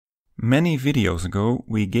Many videos ago,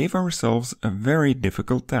 we gave ourselves a very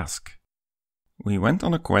difficult task. We went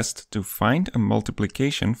on a quest to find a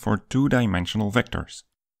multiplication for two-dimensional vectors.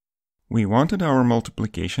 We wanted our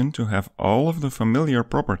multiplication to have all of the familiar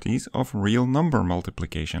properties of real number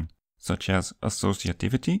multiplication, such as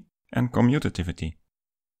associativity and commutativity.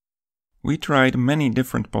 We tried many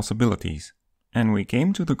different possibilities, and we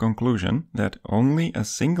came to the conclusion that only a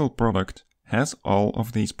single product has all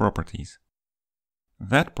of these properties.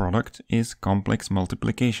 That product is complex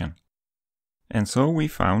multiplication. And so we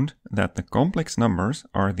found that the complex numbers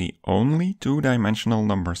are the only two-dimensional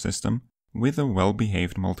number system with a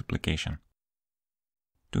well-behaved multiplication.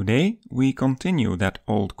 Today we continue that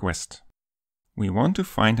old quest. We want to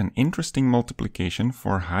find an interesting multiplication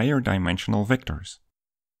for higher dimensional vectors.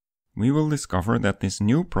 We will discover that this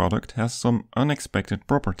new product has some unexpected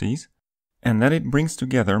properties and that it brings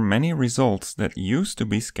together many results that used to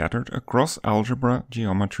be scattered across algebra,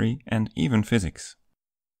 geometry, and even physics.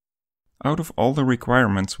 Out of all the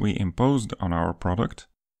requirements we imposed on our product,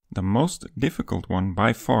 the most difficult one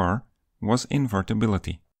by far was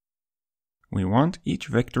invertibility. We want each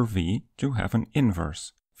vector v to have an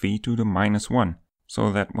inverse, v to the minus 1,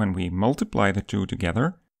 so that when we multiply the two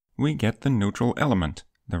together, we get the neutral element,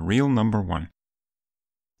 the real number 1.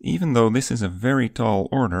 Even though this is a very tall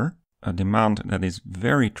order, a demand that is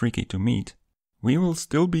very tricky to meet, we will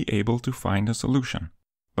still be able to find a solution.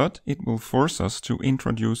 But it will force us to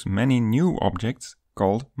introduce many new objects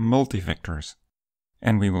called multivectors.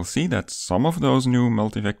 And we will see that some of those new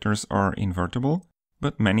multivectors are invertible,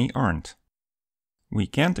 but many aren't. We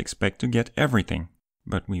can't expect to get everything,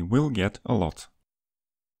 but we will get a lot.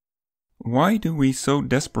 Why do we so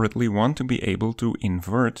desperately want to be able to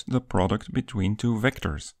invert the product between two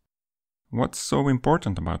vectors? What's so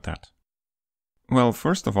important about that? Well,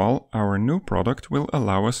 first of all, our new product will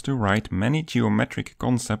allow us to write many geometric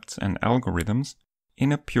concepts and algorithms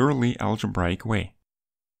in a purely algebraic way.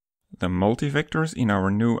 The multivectors in our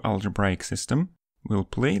new algebraic system will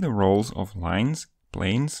play the roles of lines,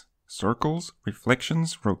 planes, circles,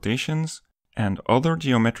 reflections, rotations, and other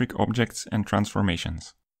geometric objects and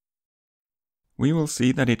transformations. We will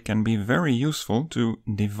see that it can be very useful to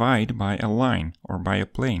divide by a line or by a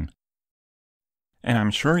plane. And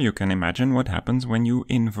I'm sure you can imagine what happens when you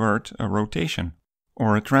invert a rotation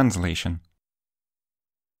or a translation.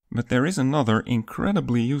 But there is another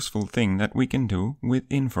incredibly useful thing that we can do with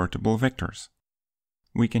invertible vectors.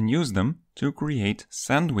 We can use them to create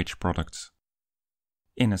sandwich products.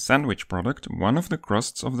 In a sandwich product, one of the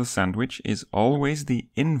crusts of the sandwich is always the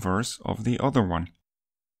inverse of the other one.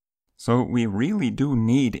 So we really do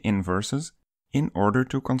need inverses in order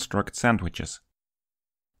to construct sandwiches.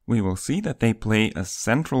 We will see that they play a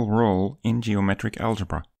central role in geometric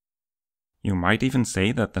algebra. You might even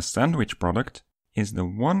say that the sandwich product is the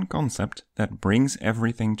one concept that brings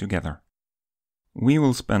everything together. We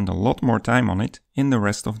will spend a lot more time on it in the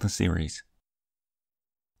rest of the series.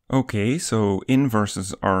 Okay, so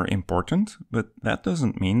inverses are important, but that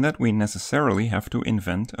doesn't mean that we necessarily have to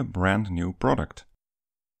invent a brand new product.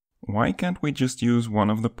 Why can't we just use one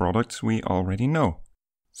of the products we already know,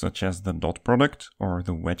 such as the dot product, or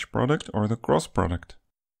the wedge product, or the cross product?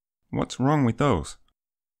 What's wrong with those?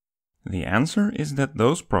 The answer is that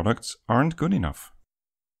those products aren't good enough.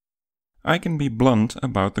 I can be blunt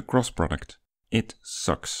about the cross product. It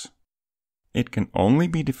sucks. It can only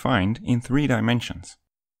be defined in 3 dimensions.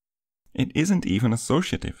 It isn't even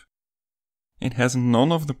associative. It has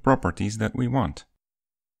none of the properties that we want.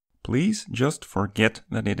 Please just forget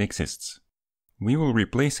that it exists. We will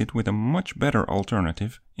replace it with a much better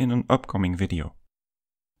alternative in an upcoming video.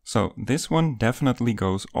 So this one definitely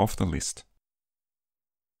goes off the list.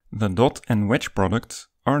 The dot and wedge products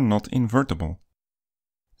are not invertible.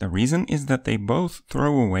 The reason is that they both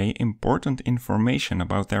throw away important information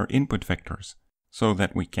about their input vectors, so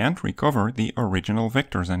that we can't recover the original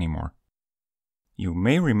vectors anymore. You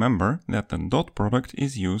may remember that the dot product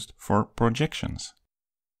is used for projections.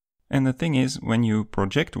 And the thing is, when you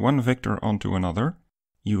project one vector onto another,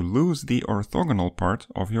 you lose the orthogonal part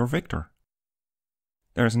of your vector.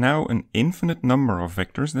 There's now an infinite number of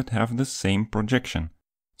vectors that have the same projection,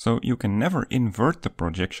 so you can never invert the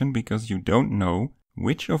projection because you don't know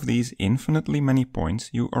which of these infinitely many points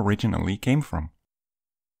you originally came from.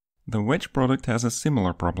 The wedge product has a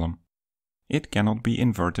similar problem. It cannot be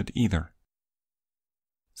inverted either.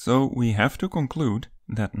 So we have to conclude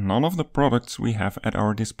that none of the products we have at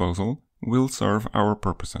our disposal will serve our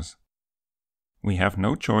purposes. We have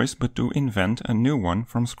no choice but to invent a new one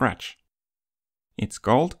from scratch. It's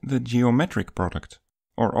called the geometric product,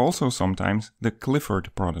 or also sometimes the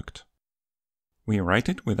Clifford product. We write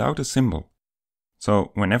it without a symbol.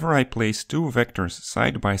 So whenever I place two vectors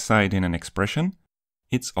side by side in an expression,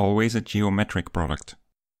 it's always a geometric product.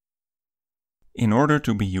 In order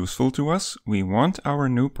to be useful to us, we want our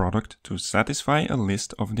new product to satisfy a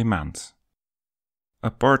list of demands.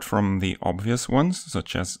 Apart from the obvious ones,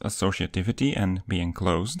 such as associativity and being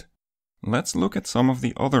closed, let's look at some of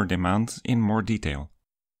the other demands in more detail.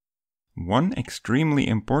 One extremely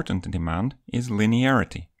important demand is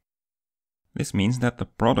linearity. This means that the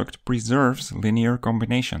product preserves linear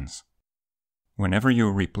combinations. Whenever you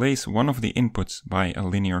replace one of the inputs by a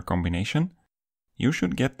linear combination, you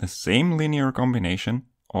should get the same linear combination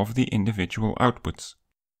of the individual outputs.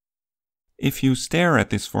 If you stare at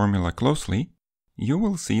this formula closely, you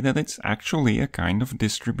will see that it's actually a kind of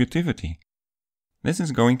distributivity. This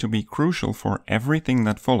is going to be crucial for everything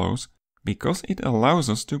that follows because it allows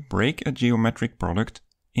us to break a geometric product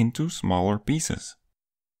into smaller pieces.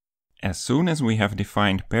 As soon as we have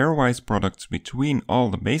defined pairwise products between all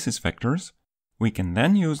the basis vectors, we can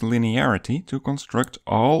then use linearity to construct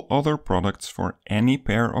all other products for any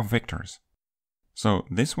pair of vectors. So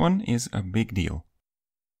this one is a big deal.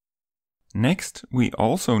 Next, we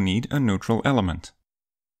also need a neutral element.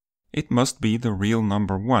 It must be the real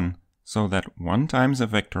number 1, so that 1 times a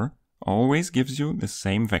vector always gives you the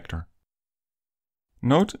same vector.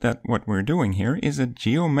 Note that what we're doing here is a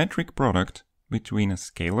geometric product between a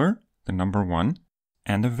scalar, the number 1,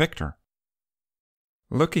 and a vector.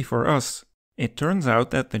 Lucky for us, it turns out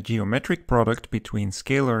that the geometric product between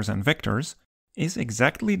scalars and vectors is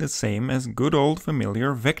exactly the same as good old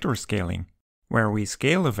familiar vector scaling, where we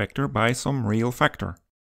scale a vector by some real factor.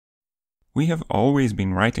 We have always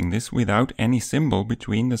been writing this without any symbol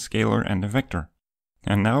between the scalar and the vector,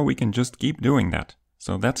 and now we can just keep doing that,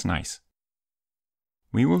 so that's nice.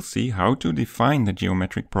 We will see how to define the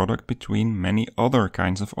geometric product between many other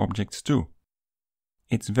kinds of objects too.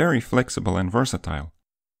 It's very flexible and versatile.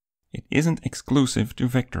 It isn't exclusive to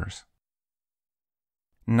vectors.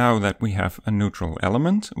 Now that we have a neutral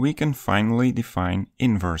element, we can finally define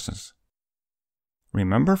inverses.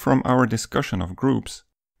 Remember from our discussion of groups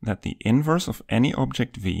that the inverse of any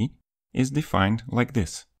object V is defined like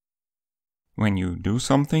this. When you do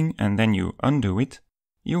something and then you undo it,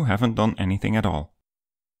 you haven't done anything at all.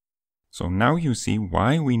 So now you see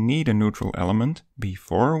why we need a neutral element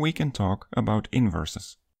before we can talk about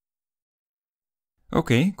inverses.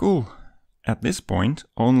 Okay, cool. At this point,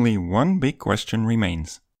 only one big question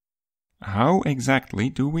remains. How exactly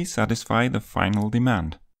do we satisfy the final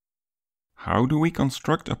demand? How do we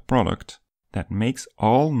construct a product that makes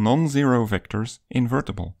all non-zero vectors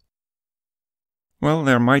invertible? Well,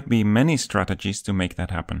 there might be many strategies to make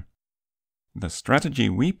that happen. The strategy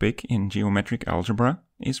we pick in geometric algebra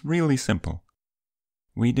is really simple.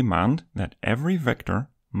 We demand that every vector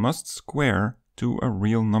must square to a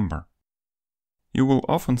real number. You will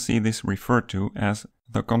often see this referred to as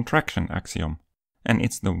the contraction axiom, and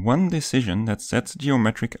it's the one decision that sets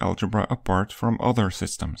geometric algebra apart from other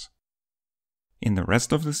systems. In the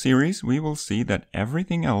rest of the series, we will see that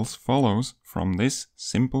everything else follows from this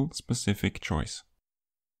simple specific choice.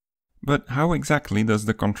 But how exactly does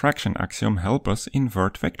the contraction axiom help us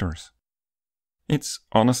invert vectors? It's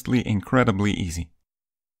honestly incredibly easy.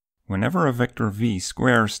 Whenever a vector v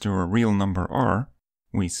squares to a real number r,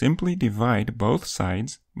 we simply divide both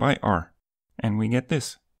sides by r, and we get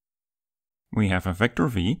this. We have a vector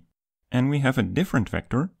v, and we have a different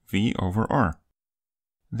vector v over r.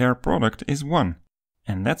 Their product is 1,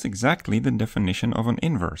 and that's exactly the definition of an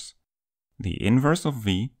inverse. The inverse of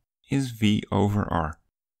v is v over r.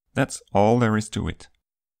 That's all there is to it.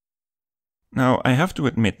 Now, I have to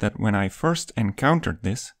admit that when I first encountered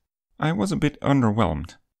this, I was a bit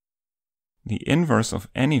underwhelmed. The inverse of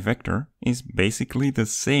any vector is basically the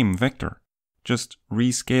same vector, just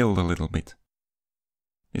rescaled a little bit.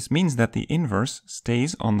 This means that the inverse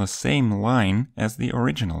stays on the same line as the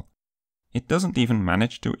original. It doesn't even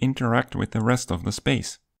manage to interact with the rest of the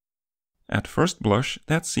space. At first blush,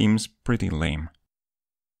 that seems pretty lame.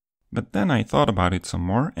 But then I thought about it some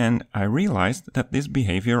more and I realized that this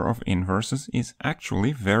behavior of inverses is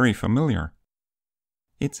actually very familiar.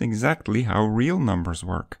 It's exactly how real numbers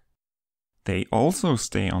work. They also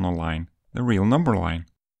stay on a line, the real number line.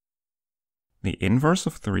 The inverse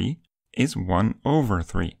of 3 is 1 over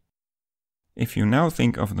 3. If you now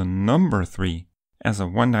think of the number 3 as a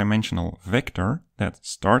one-dimensional vector that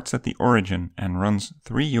starts at the origin and runs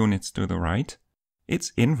 3 units to the right,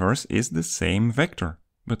 its inverse is the same vector,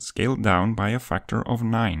 but scaled down by a factor of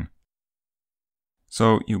 9.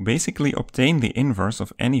 So you basically obtain the inverse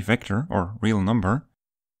of any vector or real number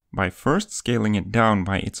by first scaling it down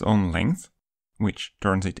by its own length, which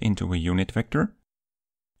turns it into a unit vector,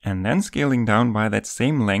 and then scaling down by that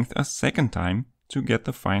same length a second time to get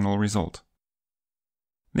the final result.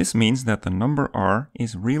 This means that the number r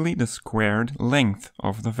is really the squared length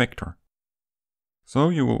of the vector. So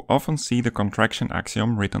you will often see the contraction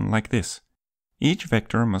axiom written like this: each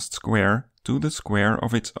vector must square to the square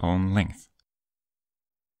of its own length.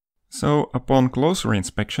 So upon closer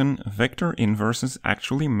inspection, vector inverses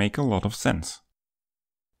actually make a lot of sense.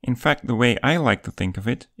 In fact, the way I like to think of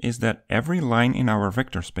it is that every line in our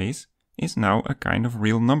vector space is now a kind of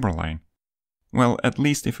real number line. Well, at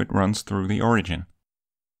least if it runs through the origin.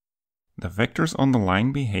 The vectors on the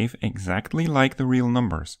line behave exactly like the real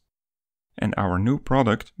numbers, and our new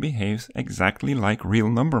product behaves exactly like real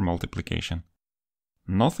number multiplication.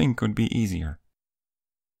 Nothing could be easier.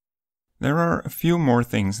 There are a few more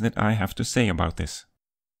things that I have to say about this.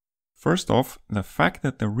 First off, the fact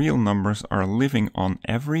that the real numbers are living on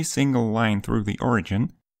every single line through the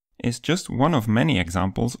origin is just one of many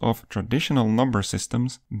examples of traditional number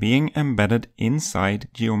systems being embedded inside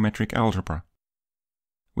geometric algebra.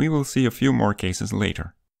 We will see a few more cases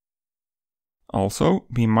later. Also,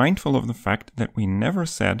 be mindful of the fact that we never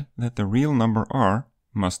said that the real number r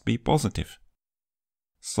must be positive.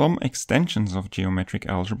 Some extensions of geometric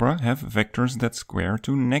algebra have vectors that square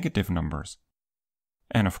to negative numbers.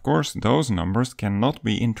 And of course, those numbers cannot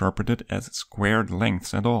be interpreted as squared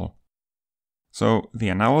lengths at all. So the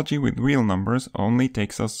analogy with real numbers only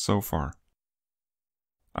takes us so far.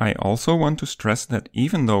 I also want to stress that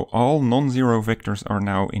even though all non-zero vectors are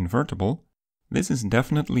now invertible, this is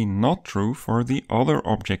definitely not true for the other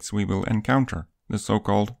objects we will encounter, the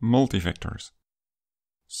so-called multivectors.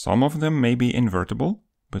 Some of them may be invertible,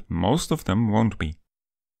 but most of them won't be.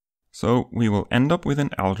 So we will end up with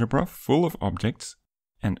an algebra full of objects,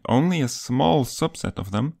 and only a small subset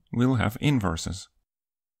of them will have inverses.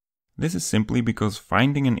 This is simply because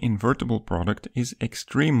finding an invertible product is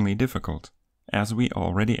extremely difficult, as we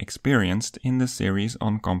already experienced in the series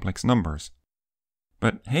on complex numbers.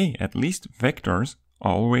 But hey, at least vectors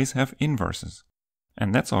always have inverses,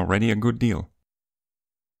 and that's already a good deal.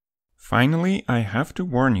 Finally, I have to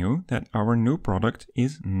warn you that our new product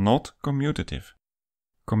is not commutative.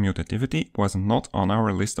 Commutativity was not on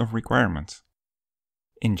our list of requirements.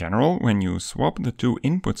 In general, when you swap the two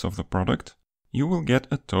inputs of the product, you will get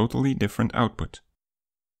a totally different output.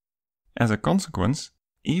 As a consequence,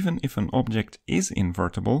 even if an object is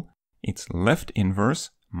invertible, its left inverse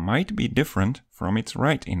might be different from its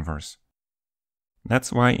right inverse.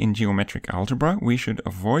 That's why in geometric algebra we should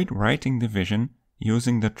avoid writing division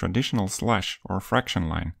using the traditional slash or fraction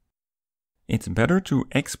line. It's better to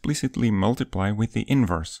explicitly multiply with the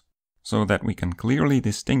inverse, so that we can clearly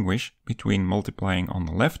distinguish between multiplying on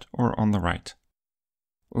the left or on the right.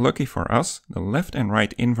 Lucky for us, the left and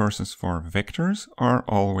right inverses for vectors are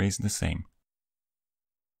always the same.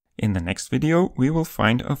 In the next video, we will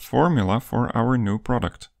find a formula for our new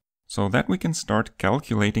product, so that we can start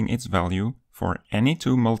calculating its value for any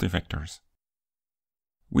two multivectors.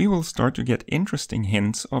 We will start to get interesting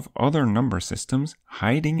hints of other number systems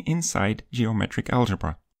hiding inside geometric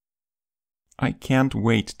algebra. I can't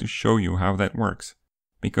wait to show you how that works,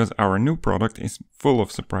 because our new product is full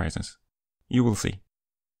of surprises. You will see.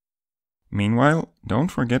 Meanwhile,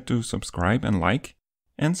 don't forget to subscribe and like,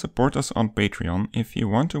 and support us on Patreon if you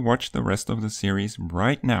want to watch the rest of the series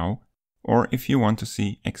right now, or if you want to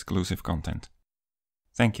see exclusive content.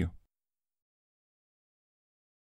 Thank you.